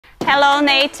Hello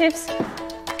natives!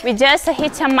 We just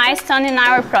hit a milestone in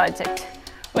our project.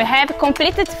 We have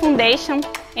completed foundation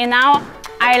and now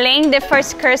are laying the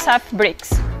first course of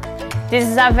bricks. This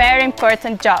is a very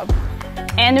important job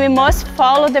and we must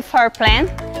follow the floor plan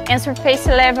and surface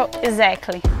level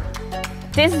exactly.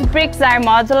 These bricks are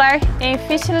modular and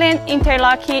efficiently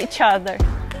interlock each other.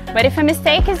 But if a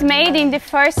mistake is made in the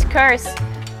first course,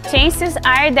 chances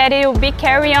are that it will be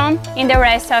carried on in the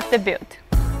rest of the build.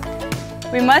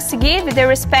 We must give the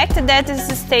respect that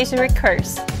this stage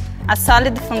requires, a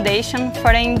solid foundation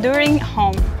for an enduring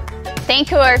home.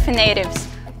 Thank you, Earth natives.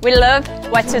 We love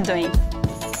what you're doing.